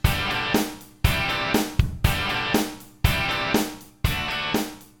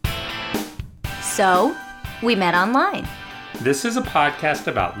So, we met online. This is a podcast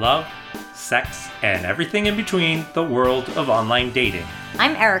about love, sex, and everything in between the world of online dating.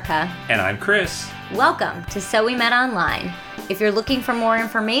 I'm Erica. And I'm Chris. Welcome to So We Met Online. If you're looking for more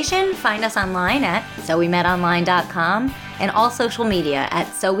information, find us online at sowemetonline.com and all social media at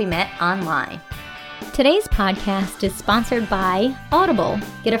So We Met Online. Today's podcast is sponsored by Audible.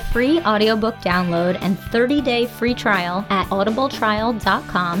 Get a free audiobook download and 30-day free trial at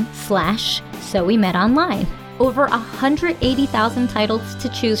audibletrial.com/SoWeMetOnline. Over 180,000 titles to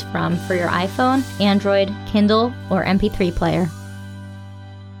choose from for your iPhone, Android, Kindle, or MP3 player.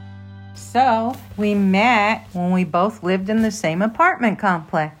 So, we met when we both lived in the same apartment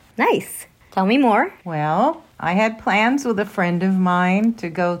complex. Nice. Tell me more. Well, I had plans with a friend of mine to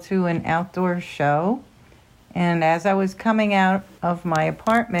go to an outdoor show. And as I was coming out of my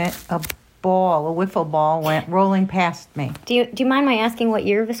apartment, a wiffle ball, went rolling past me. Do you mind my asking what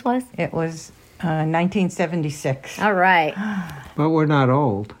year this was? It was 1976. All right. But we're not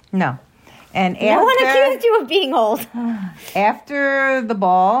old. No. And No one accused you of being old. After the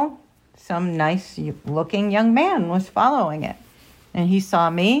ball, some nice-looking young man was following it. And he saw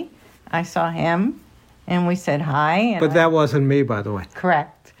me, I saw him, and we said hi. But that wasn't me, by the way.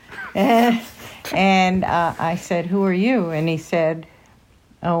 Correct. And I said, "Who are you?" And he said,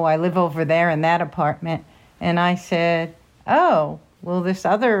 "Oh, I live over there in that apartment." And I said, "Oh, well, this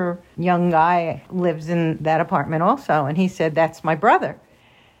other young guy lives in that apartment also." And he said, "That's my brother."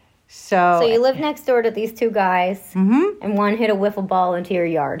 So you live next door to these two guys, and one hit a wiffle ball into your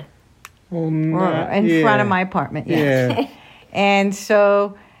yard. in front of my apartment, yes. Yeah. And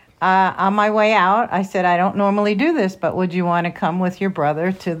so on my way out, I said, "I don't normally do this, but would you want to come with your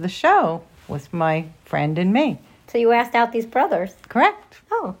brother to the show with my friend and me?" So you asked out these brothers. Correct.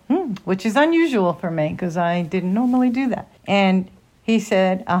 Oh. Which is unusual for me because I didn't normally do that. And he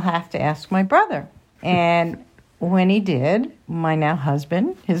said, "I'll have to ask my brother." And when he did, my now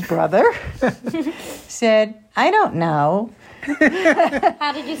husband, his brother, said, "I don't know."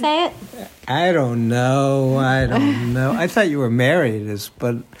 How did you say it? I don't know. I thought you were married,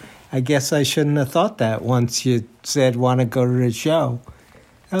 but I guess I shouldn't have thought that once you said want to go to the show.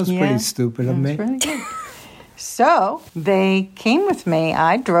 That was pretty stupid of me. Really good. So they came with me.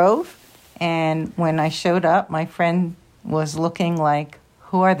 I drove, and when I showed up, my friend was looking like,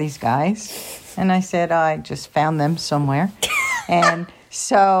 "Who are these guys?" And I said, "I just found them somewhere." And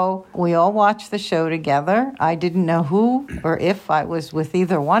so we all watched the show together. I didn't know who or if I was with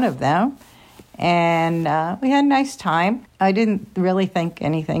either one of them. And we had a nice time. I didn't really think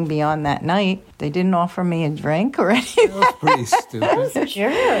anything beyond that night. They didn't offer me a drink or anything. That was pretty stupid.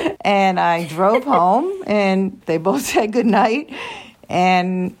 Sure. And I drove home, and they both said goodnight.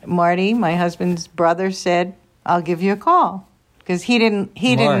 And Marty, my husband's brother, said, "I'll give you a call." Because he didn't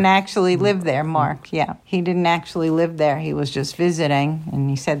actually live there, Mark. Yeah, he didn't actually live there. He was just visiting.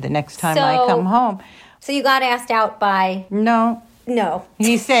 And he said the next time I come home. So you got asked out by... No.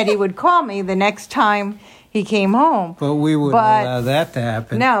 He said he would call me the next time he came home. But we wouldn't allow that to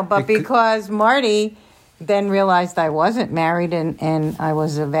happen. No, but because Marty then realized I wasn't married and I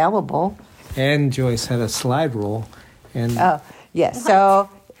was available. And Joyce had a slide rule. And Yes. So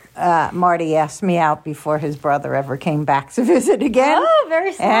Marty asked me out before his brother ever came back to visit again. Oh,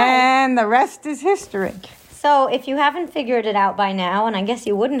 very smart. And the rest is history. So if you haven't figured it out by now, and I guess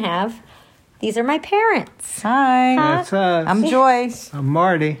you wouldn't have, these are my parents. Hi. that's us. I'm Joyce. I'm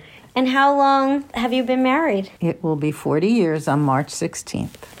Marty. And how long have you been married? It will be 40 years on March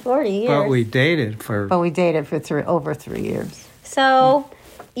 16th. 40 years. But we dated for... But we dated for over 3 years. So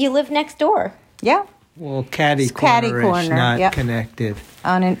you live next door. Yeah. Well, catty Catty corner-ish, corner, not yep. connected.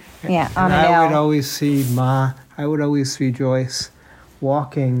 On an And L. I would always see Joyce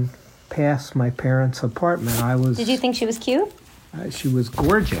walking past my parents' apartment. Did you think she was cute? She was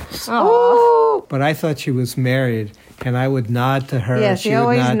gorgeous. Oh. But I thought she was married, and I would nod to her. Yes, she would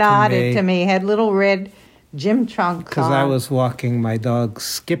always nod nodded to me. Had little red gym trunks because on. I was walking my dog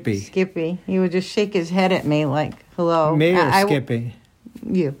Skippy. Skippy. He would just shake his head at me like, "Hello." Me or Skippy?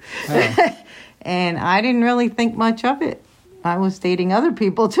 You. Oh. And I didn't really think much of it. I was dating other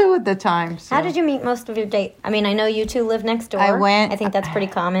people, too, at the time. So. How did you meet most of your dates? I mean, I know you two live next door. I think that's pretty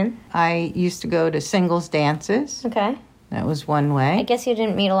common. I used to go to singles dances. Okay. That was one way. I guess you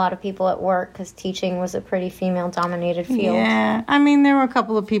didn't meet a lot of people at work because teaching was a pretty female-dominated field. Yeah. I mean, there were a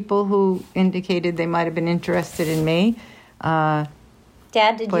couple of people who indicated they might have been interested in me. Dad,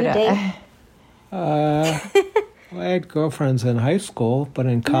 did you date? Well, I had girlfriends in high school, but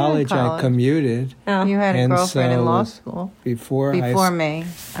in college I commuted. Oh. You had a And girlfriend so in law school.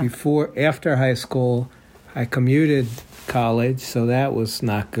 After high school, I commuted college, so that was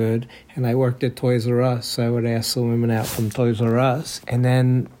not good. And I worked at Toys R Us. I would ask the women out from Toys R Us. And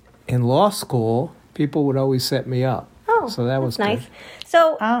then in law school, people would always set me up. Oh, so that was nice. good.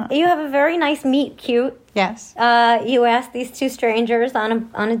 So you have a very nice meet cute. Yes. You asked these two strangers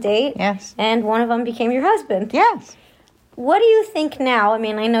on a date. Yes. And one of them became your husband. Yes. What do you think now? I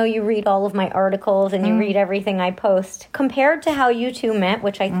mean, I know you read all of my articles and you read everything I post. Compared to how you two met,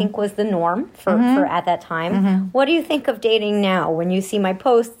 which I think was the norm for at that time, what do you think of dating now when you see my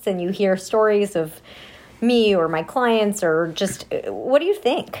posts and you hear stories of me or my clients or just, what do you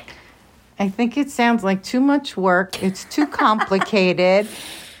think? I think it sounds like too much work. It's too complicated.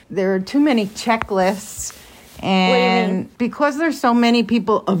 There are too many checklists. And because there's so many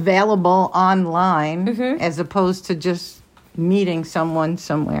people available online as opposed to just meeting someone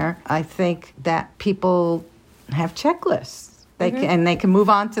somewhere, I think that people have checklists. They can move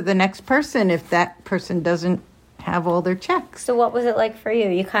on to the next person if that person doesn't have all their checks. So what was it like for you?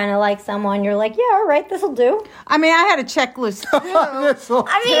 You kind of like someone, you're like, yeah, all right, this'll do. I mean, I had a checklist too.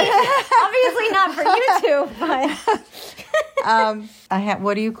 I mean, obviously not for you two, but... I had,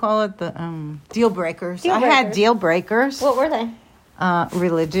 what do you call it? The deal breakers. Deal I had breakers. deal breakers. What were they?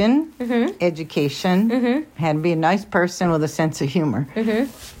 Religion, education, had to be a nice person with a sense of humor.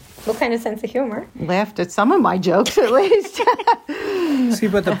 What kind of sense of humor? Laughed at some of my jokes, at least. See,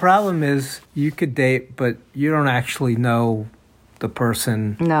 but the problem is you could date, but you don't actually know the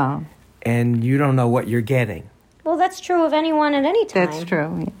person. No, And you don't know what you're getting. Well, that's true of anyone at any time. that's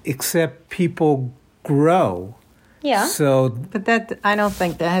true. Except people grow. Yeah. So, But that, I don't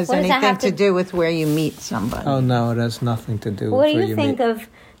think that has What does that anything have to to- do with where you meet somebody. oh no, it has nothing to do What with do where you think meet. of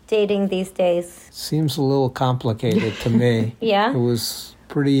dating these days? Seems a little complicated to me. Yeah? It was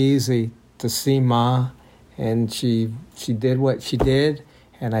pretty easy to see Ma, and she did what she did,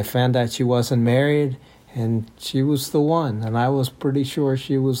 and I found out she wasn't married, and she was the one, and I was pretty sure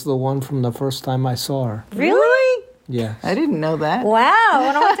she was the one from the first time I saw her. Really? Yeah. I didn't know that. Wow,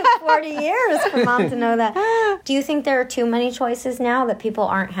 it only took 40 years for Mom to know that. Do you think there are too many choices now that people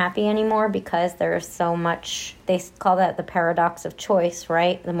aren't happy anymore because there's so much, they call that the paradox of choice,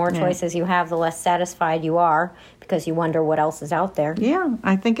 right? The more choices you have, the less satisfied you are because you wonder what else is out there. Yeah,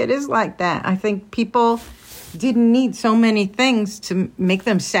 I think it is like that. I think people didn't need so many things to make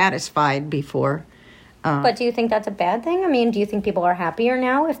them satisfied before. But do you think that's a bad thing? I mean, do you think people are happier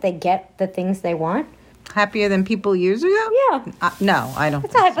now if they get the things they want? Happier than people years ago? Yeah. No, I don't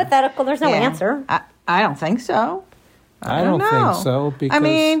It's a hypothetical. There's no answer. I don't think so. I don't know. think so, because I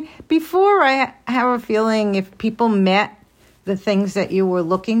mean, before I have a feeling if people met the things that you were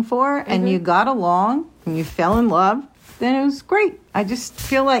looking for and you got along and you fell in love, then it was great. I just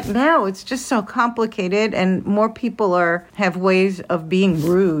feel like now it's just so complicated and more people have ways of being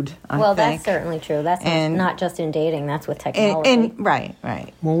rude, I Well, think. that's certainly true. That's And- not just in dating. That's with technology. And right.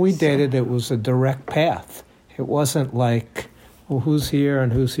 when we dated, it was a direct path. It wasn't like, well, who's here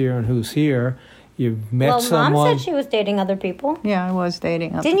and who's here and who's here. You met well, someone. Mom said she was dating other people. Yeah, I was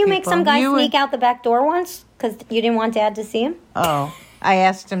dating other Didn't you make people. some guy You sneak out the back door once because you didn't want Dad to see him? Oh, I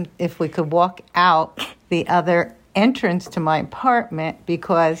asked him if we could walk out the other entrance to my apartment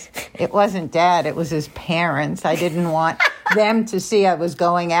because it wasn't Dad, it was his parents. I didn't want them to see I was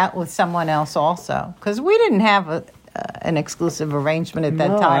going out with someone else also because we didn't have an exclusive arrangement at that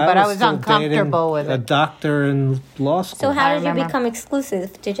No, time, but I was still uncomfortable dating with a it. doctor in law school. So how I did you remember. become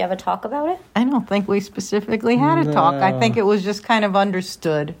exclusive? Did you have a talk about it? I don't think we specifically had a talk. I No. think it was just kind of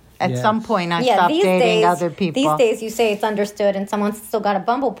understood. At Yes. some point, I stopped dating other people. These days, you say it's understood, and someone's still got a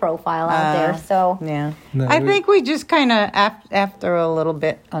Bumble profile out there. So Yeah, No, I we- think we just kind of after a little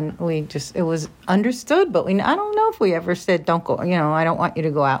bit, it was understood. But I don't know if we ever said don't go. I don't want you to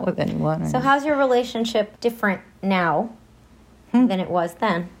go out with anyone. So how's your relationship different now than it was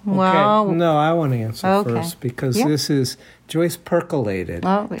then? Well, Okay. No, I want to answer Okay. first because Yeah. this is Joyce percolated.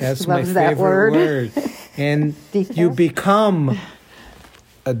 Oh, That's she my loves that favorite word. And Details. you become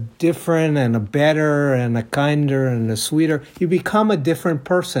a different and a better and a kinder and a sweeter. You become a different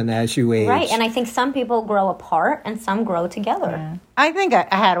person as you age. Right, and I think some people grow apart and some grow together. I think I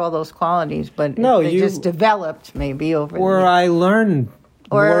had all those qualities, but No, they you- just developed maybe over the Where years. I learned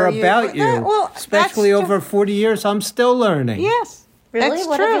Or more you- about you. well, Especially that's over 40 years, I'm still learning. Yes, Really? that's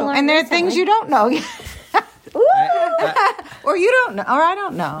What have you true. learned And there are things recently? you don't know, or you don't know, or I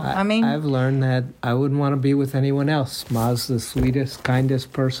don't know. I mean, I've learned that I wouldn't want to be with anyone else. Ma's the sweetest,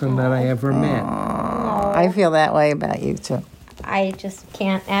 kindest person that I ever met. I feel that way about you too. I just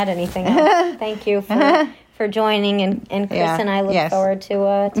can't add anything else. Thank you for joining, and Chris Yeah, and I look yes. forward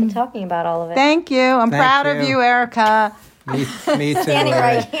to talking about all of it. Thank you. I'm Thank proud of you. you, Erica. Me too. Standing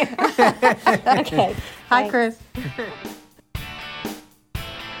Larry. right here. Okay. Hi, Chris.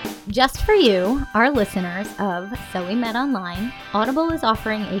 Just for you, our listeners of So We Met Online, Audible is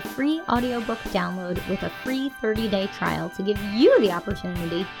offering a free audiobook download with a free 30-day trial to give you the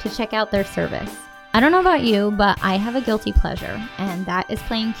opportunity to check out their service. I don't know about you, but I have a guilty pleasure, and that is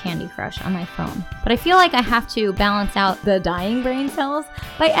playing Candy Crush on my phone. But I feel like I have to balance out the dying brain cells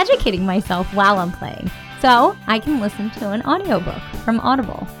by educating myself while I'm playing. So I can listen to an audiobook from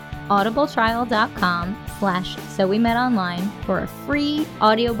Audible. audibletrial.com/SoWeMetOnline for a free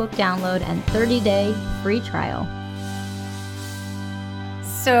audiobook download and 30-day free trial.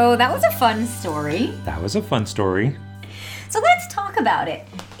 So that was a fun story. That was a fun story. So let's talk about it.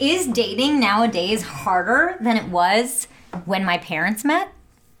 Is dating nowadays harder than it was when my parents met?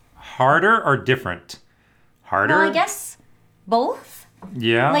 Harder or different? Harder? Well, I guess both.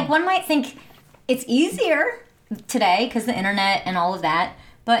 Yeah. Like one might think it's easier today because the internet and all of that.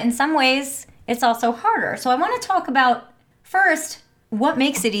 But in some ways, it's also harder. So I want to talk about, first, what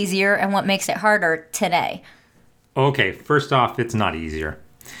makes it easier and what makes it harder today. Okay, first off, it's not easier.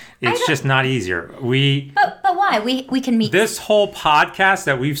 It's just not easier. But why? We can meet. This whole podcast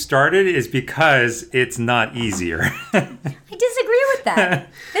that we've started is because it's not easier. I disagree with that.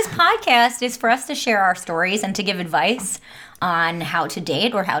 This podcast is for us to share our stories and to give advice on how to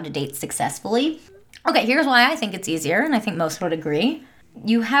date or how to date successfully. Okay, here's why I think it's easier, and I think most would agree.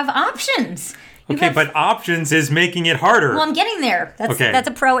 You have options. But options is making it harder. Well, I'm getting there. That's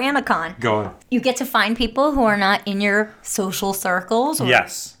a pro and a con. Go on. You get to find people who are not in your social circles. Or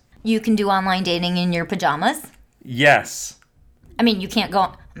Yes. You can do online dating in your pajamas. Yes. I mean, you can't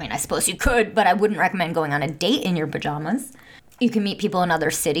go... I suppose you could, but I wouldn't recommend going on a date in your pajamas. You can meet people in other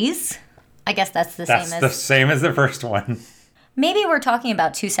cities. I guess that's the same as the first one. Maybe we're talking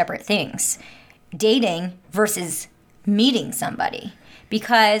about two separate things. Dating versus meeting somebody.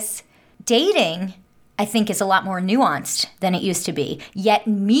 Because dating, I think, is a lot more nuanced than it used to be. Yet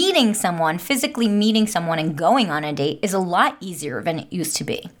physically meeting someone and going on a date is a lot easier than it used to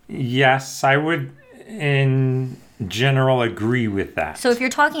be. Yes, I would, in general, agree with that. So if you're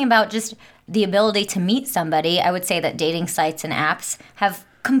talking about just the ability to meet somebody, I would say that dating sites and apps have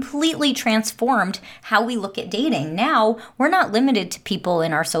completely transformed how we look at dating. Now, we're not limited to people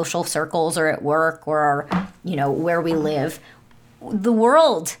in our social circles or at work or where we live. The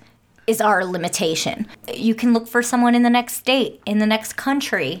world is our limitation. You can look for someone in the next state, in the next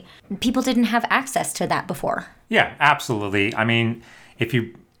country. People didn't have access to that before. Yeah, absolutely. I mean, if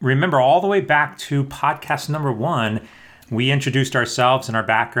you remember all the way back to podcast number 1, we introduced ourselves and our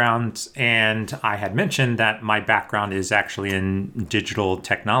backgrounds, and I had mentioned that my background is actually in digital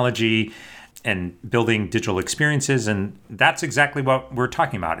technology and building digital experiences, and that's exactly what we're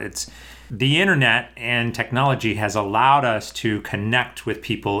talking about. It's the internet and technology has allowed us to connect with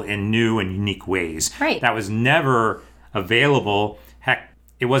people in new and unique ways. Right. That was never available. Heck,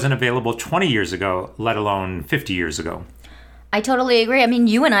 it wasn't available 20 years ago, let alone 50 years ago. I totally agree. I mean,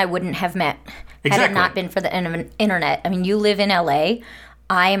 you and I wouldn't have met had Exactly. it not been for the internet. I mean, you live in LA.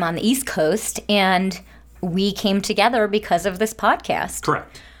 I am on the East Coast, and we came together because of this podcast.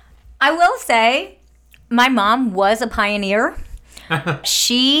 Correct. I will say, my mom was a pioneer.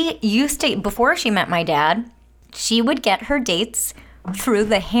 She used to, before she met my dad, she would get her dates through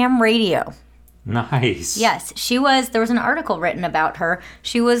the ham radio. Nice. Yes, there was an article written about her.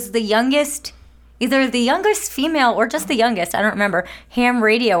 She was the youngest, either the youngest female or just the youngest, I don't remember, ham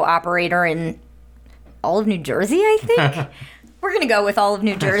radio operator in all of New Jersey, I think. We're going to go with all of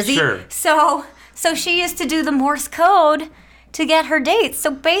New Jersey. Sure. So she used to do the Morse code to get her dates.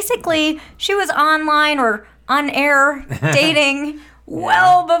 So basically, she was online or on-air dating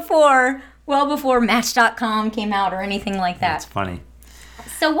well before Match.com came out or anything like that. That's funny.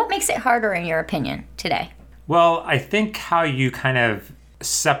 So what makes it harder in your opinion today? Well, I think how you kind of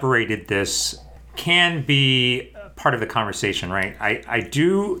separated this can be part of the conversation, right? I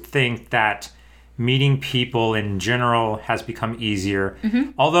do think that meeting people in general has become easier.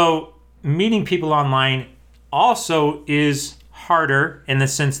 Mm-hmm. Although meeting people online also is harder in the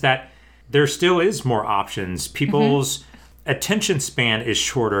sense that there still is more options. People's attention span is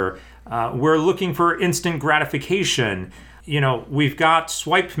shorter. We're looking for instant gratification. We've got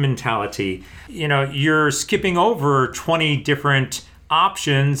swipe mentality. You're skipping over 20 different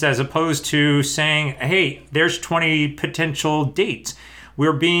options as opposed to saying, hey, there's 20 potential dates.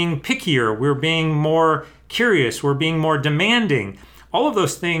 We're being pickier. We're being more curious. We're being more demanding. All of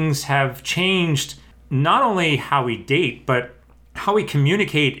those things have changed not only how we date, but how we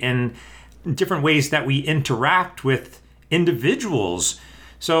communicate in different ways that we interact with individuals.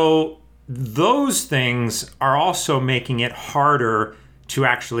 So those things are also making it harder to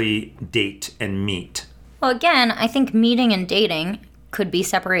actually date and meet. Well, again, I think meeting and dating could be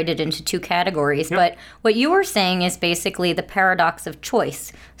separated into two categories, but what you were saying is basically the paradox of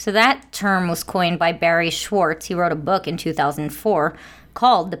choice. So that term was coined by Barry Schwartz. He wrote a book in 2004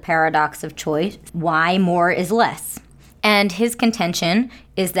 called The Paradox of Choice, Why More is Less. And his contention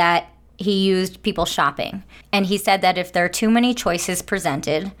is that he used people shopping. And he said that if there are too many choices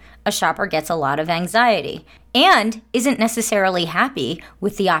presented, a shopper gets a lot of anxiety and isn't necessarily happy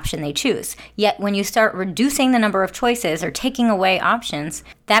with the option they choose. Yet when you start reducing the number of choices or taking away options,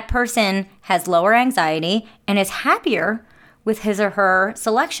 that person has lower anxiety and is happier with his or her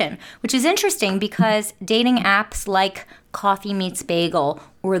selection, which is interesting because dating apps like Coffee Meets Bagel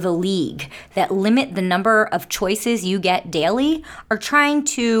or The League that limit the number of choices you get daily are trying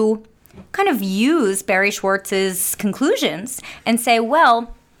to kind of use Barry Schwartz's conclusions and say,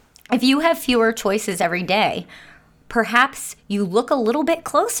 well, if you have fewer choices every day, perhaps you look a little bit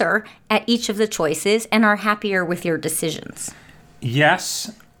closer at each of the choices and are happier with your decisions.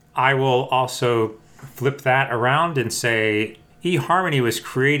 Yes, I will also flip that around and say eHarmony was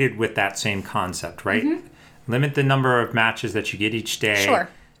created with that same concept, right? Mm-hmm. Limit the number of matches that you get each day. Sure.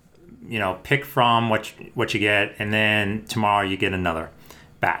 You know, pick from what you get, and then tomorrow you get another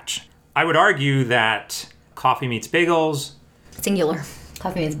batch. I would argue that Coffee Meets Bagels. Singular.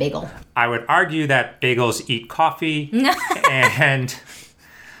 Coffee Meets Bagel. I would argue that bagels eat coffee. and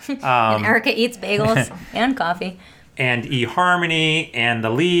Erica eats bagels and coffee. And eHarmony and The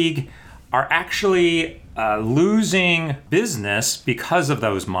League are actually losing business because of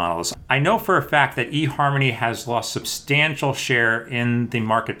those models. I know for a fact that eHarmony has lost substantial share in the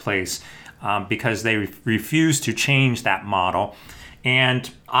marketplace because they refuse to change that model. And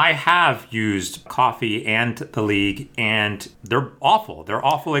I have used Coffee and The League, and they're awful. They're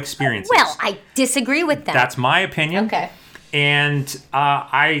awful experiences. Well, I disagree with that. That's my opinion. Okay. And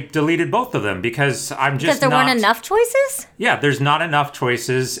I deleted both of them because I'm just because there weren't enough choices? Yeah, there's not enough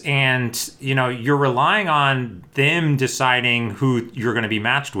choices. And, you know, you're relying on them deciding who you're going to be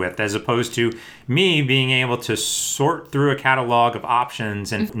matched with as opposed to me being able to sort through a catalog of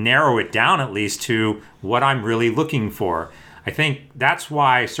options and narrow it down at least to what I'm really looking for. I think that's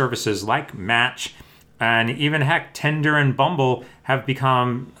why services like Match and even heck, Tinder and Bumble have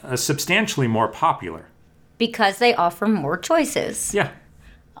become substantially more popular. Because they offer more choices. Yeah.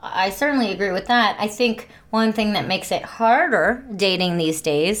 I certainly agree with that. I think one thing that makes it harder dating these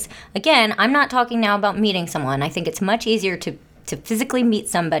days, again, I'm not talking now about meeting someone. I think it's much easier to physically meet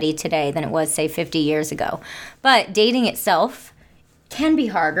somebody today than it was, say, 50 years ago. But dating itself can be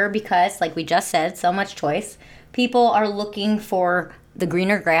harder because, like we just said, so much choice. People are looking for the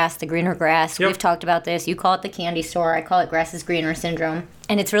greener grass. Yep. We've talked about this. You call it the candy store. I call it grass is greener syndrome.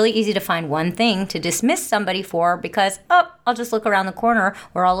 And it's really easy to find one thing to dismiss somebody for because, I'll just look around the corner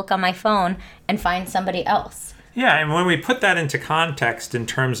or I'll look on my phone and find somebody else. Yeah, and when we put that into context in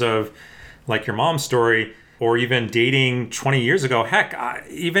terms of like your mom's story or even dating 20 years ago, heck,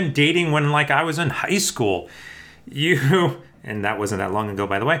 even dating when like I was in high school, and that wasn't that long ago,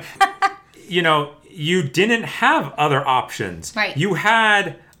 by the way, you didn't have other options. Right. You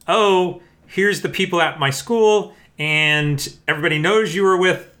had, here's the people at my school, and everybody knows you were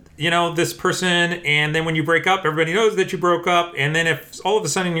with, this person, and then when you break up, everybody knows that you broke up, and then if all of a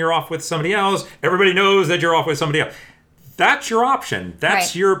sudden you're off with somebody else, everybody knows that you're off with somebody else. That's your option.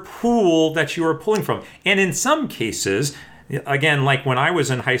 That's your pool that you are pulling from. And in some cases, again, like when I was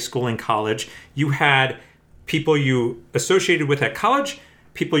in high school and college, you had people you associated with at college,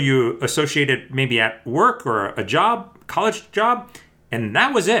 people you associated maybe at work or a job, college job, and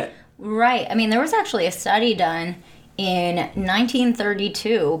that was it. Right. I mean, there was actually a study done in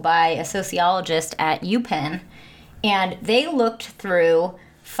 1932 by a sociologist at UPenn, and they looked through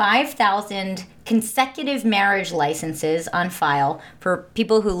 5,000 consecutive marriage licenses on file for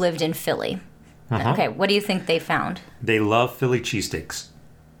people who lived in Philly. Uh-huh. Okay, what do you think they found? They love Philly cheesesteaks.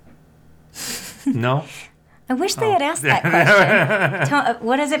 No? I wish they had asked that question.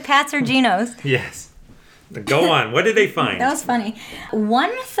 What is it, Pat's or Geno's? Yes. Go on. What did they find? That was funny.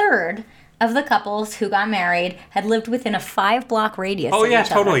 1/3 of the couples who got married had lived within a 5-block radius of each other.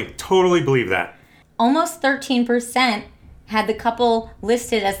 Totally. Totally believe that. Almost 13% had the couple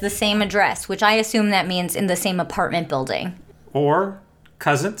listed as the same address, which I assume that means in the same apartment building. Or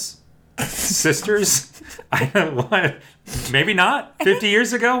cousins, sisters. I don't know what. Maybe not. 50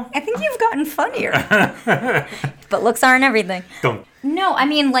 years ago? I think you've gotten funnier. But looks aren't everything. Don't. No, I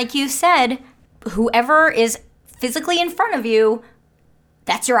mean, like you said, whoever is physically in front of you,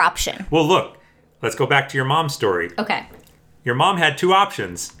 that's your option. Well, look, let's go back to your mom's story. Okay. Your mom had 2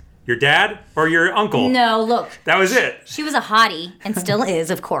 options. Your dad or your uncle? No, look. That was it. She was a hottie, and still is,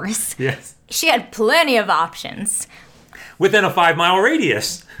 of course. Yes. She had plenty of options. Within a 5-mile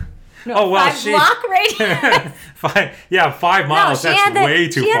radius. No, oh, well, 5-block radius. 5 miles, that's way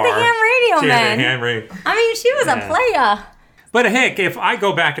too far. She had the ham radio, She man. had the ham radio. I mean, she was a player. But heck, if I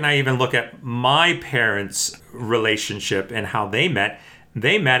go back and I even look at my parents' relationship and how they met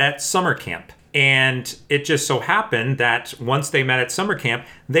at summer camp. And it just so happened that once they met at summer camp,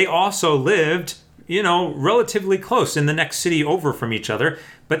 they also lived, relatively close in the next city over from each other.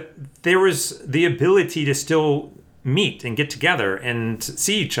 But there was the ability to still meet and get together and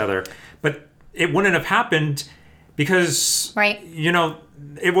see each other. But it wouldn't have happened because, right.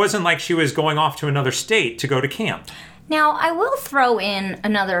 It wasn't like she was going off to another state to go to camp. Now, I will throw in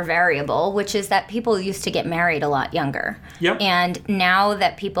another variable, which is that people used to get married a lot younger. Yep. And now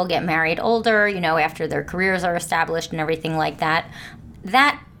that people get married older, after their careers are established and everything like that,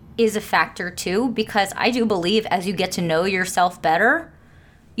 that is a factor too, because I do believe as you get to know yourself better,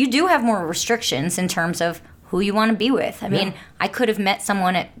 you do have more restrictions in terms of who you want to be with. I mean, I could have met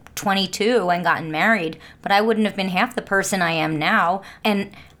someone at 22 and gotten married, but I wouldn't have been half the person I am now,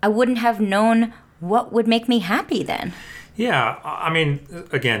 and I wouldn't have known what would make me happy then. Yeah, I mean,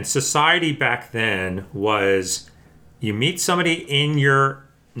 again, society back then was you meet somebody in your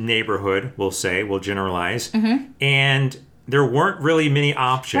neighborhood, we'll generalize, and there weren't really many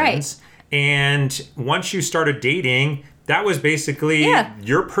options. Right. And once you started dating, that was basically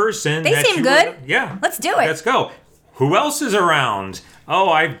your person. They seem good. Yeah. Let's do it. Let's go. Who else is around? Oh,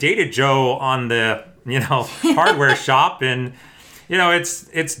 I've dated Joe on the, hardware shop, and,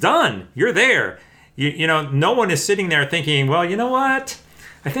 it's done. You're there. No one is sitting there thinking, well, you know what?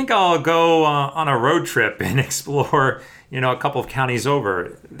 I think I'll go on a road trip and explore, a couple of counties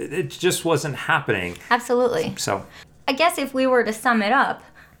over. It just wasn't happening. Absolutely. So I guess if we were to sum it up,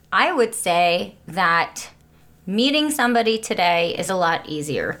 I would say that meeting somebody today is a lot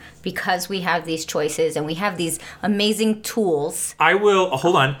easier because we have these choices and we have these amazing tools. I will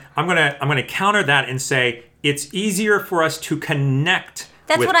hold on. I'm gonna counter that and say it's easier for us to connect.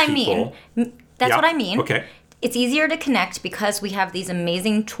 That's with what people. I mean. That's what I mean. Okay. It's easier to connect because we have these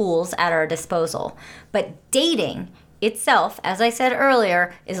amazing tools at our disposal. But dating itself, as I said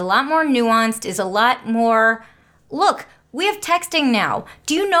earlier, is a lot more nuanced, is a lot more... Look, we have texting now.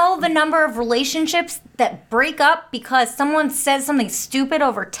 Do you know the number of relationships that break up because someone says something stupid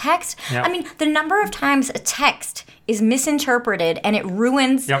over text? Yep. I mean, the number of times a text is misinterpreted and it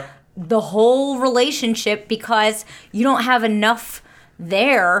ruins the whole relationship because you don't have enough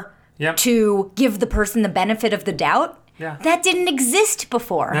there to give the person the benefit of the doubt. Yeah. That didn't exist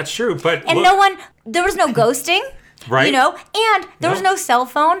before. That's true, but and there was no ghosting. Right. And there was no cell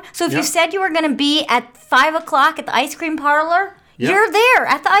phone. So if you said you were going to be at 5 o'clock at the ice cream parlor, you're there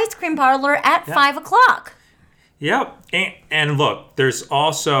at the ice cream parlor at 5 o'clock. Yep. And look, there's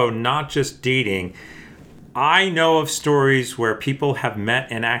also not just dating. I know of stories where people have met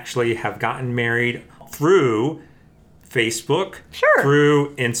and actually have gotten married through Facebook,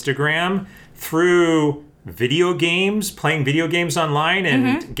 through Instagram, through video games, playing video games online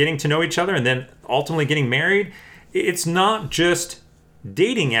and getting to know each other and then ultimately getting married. It's not just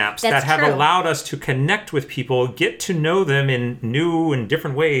dating apps that have allowed us to connect with people, get to know them in new and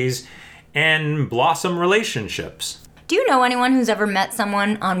different ways, and blossom relationships. Do you know anyone who's ever met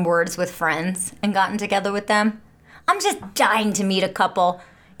someone on Words with Friends and gotten together with them? I'm just dying to meet a couple.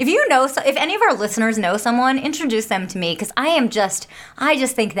 If any of our listeners know someone, introduce them to me because I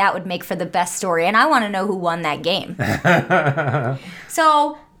just think that would make for the best story, and I want to know who won that game.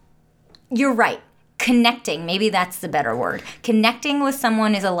 So, you're right. Connecting, maybe that's the better word. Connecting with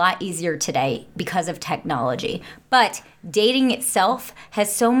someone is a lot easier today because of technology. But dating itself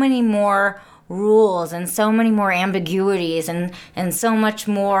has so many more rules and so many more ambiguities and so much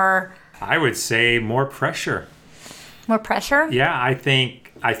more... I would say more pressure. More pressure? Yeah, I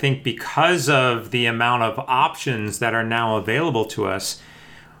think because of the amount of options that are now available to us,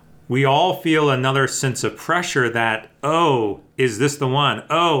 we all feel another sense of pressure that, oh, is this the one?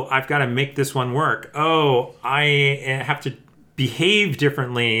 Oh, I've got to make this one work. Oh, I have to behave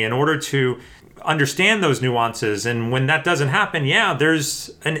differently in order to understand those nuances. And when that doesn't happen,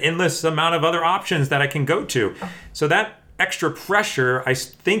 there's an endless amount of other options that I can go to. So that extra pressure, I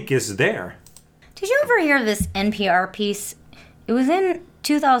think, is there. Did you ever hear this NPR piece? It was in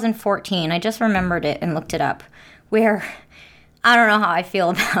 2014. I just remembered it and looked it up, where I don't know how I feel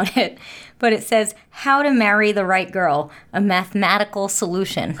about it, but it says, How to Marry the Right Girl, a Mathematical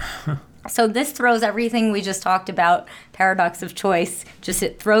Solution. So this throws everything we just talked about, paradox of choice,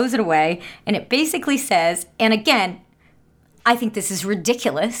 it throws it away, and it basically says, and again, I think this is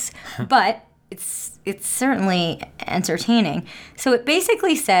ridiculous, but it's certainly entertaining. So it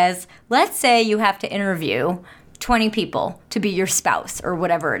basically says, let's say you have to interview 20 people to be your spouse or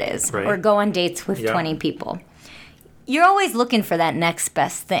whatever it is, Right. or go on dates with 20 people. You're always looking for that next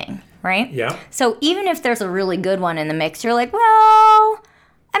best thing, right? Yeah. So even if there's a really good one in the mix, you're like, well,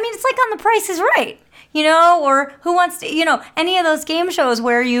 I mean, it's like on The Price is Right, you know, or Who Wants to, you know, any of those game shows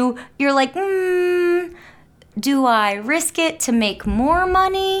where you're like, do I risk it to make more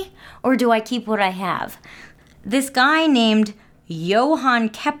money or do I keep what I have? This guy named Johann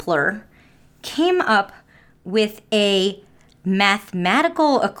Kepler came up with a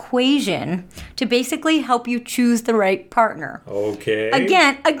mathematical equation to basically help you choose the right partner. Okay.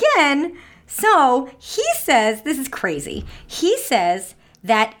 Again, so he says, this is crazy. He says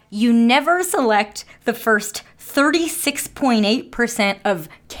that you never select the first 36.8% of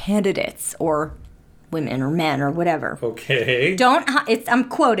candidates or women or men or whatever. Okay. I'm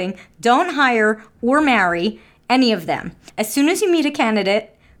quoting, don't hire or marry any of them. As soon as you meet a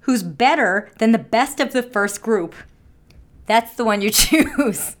candidate who's better than the best of the first group, that's the one you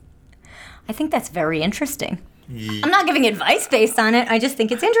choose. I think that's very interesting. I'm not giving advice based on it. I just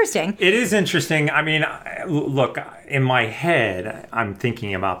think it's interesting. It is interesting. I mean, look, in my head, I'm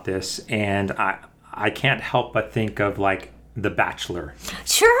thinking about this, and I can't help but think of like The Bachelor.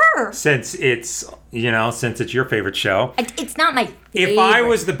 Sure. Since it's your favorite show. It's not my favorite. If I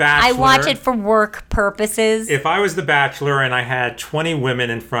was The Bachelor, I watch it for work purposes. If I was The Bachelor and I had 20 women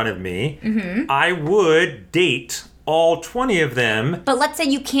in front of me, I would date all 20 of them. But let's say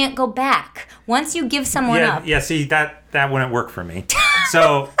you can't go back. Once you give someone up. Yeah, see, that wouldn't work for me.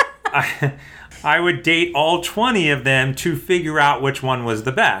 So I would date all 20 of them to figure out which one was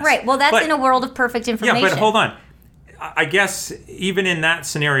the best. Right, well, that's in a world of perfect information. Yeah, but hold on. I guess even in that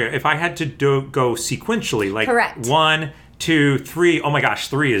scenario, if I had to go sequentially, like Correct. 1, 2, 3, oh my gosh,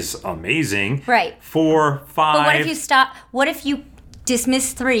 3 is amazing. Right. 4, 5. But what if you stop? What if you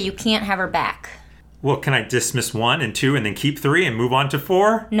dismiss 3? You can't have her back. Well, can I dismiss 1 and 2 and then keep 3 and move on to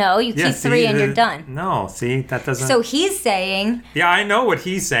 4? No, you keep 3 and you're done. No, see, that doesn't... So he's saying... Yeah, I know what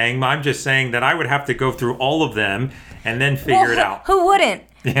he's saying, but I'm just saying that I would have to go through all of them and then figure it out. Who wouldn't?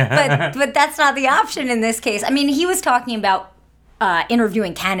 Yeah. But that's not the option in this case. I mean, he was talking about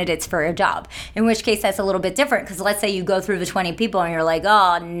interviewing candidates for a job, in which case that's a little bit different, because let's say you go through the 20 people and you're like,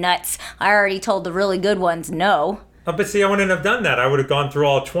 oh, nuts, I already told the really good ones no. But see, I wouldn't have done that. I would have gone through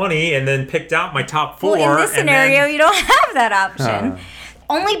all 20 and then picked out my top 4. Well, in this scenario, you don't have that option.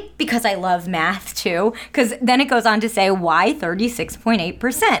 Only because I love math, too, because then it goes on to say, why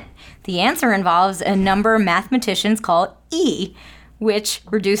 36.8%? The answer involves a number mathematicians call E, which,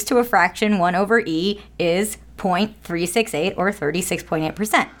 reduced to a fraction 1 over E, is 0.368 or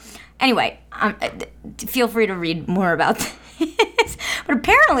 36.8%. Anyway, feel free to read more about this. But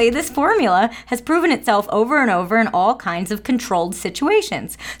apparently, this formula has proven itself over and over in all kinds of controlled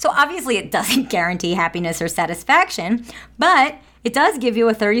situations. So obviously, it doesn't guarantee happiness or satisfaction, but it does give you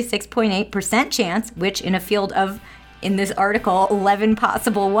a 36.8% chance, which in a field of, in this article, 11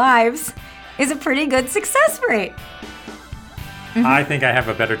 possible wives, is a pretty good success rate. I think I have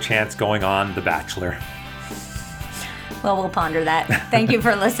a better chance going on The Bachelor. Well, we'll ponder that. Thank you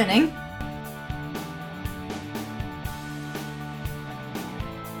for listening.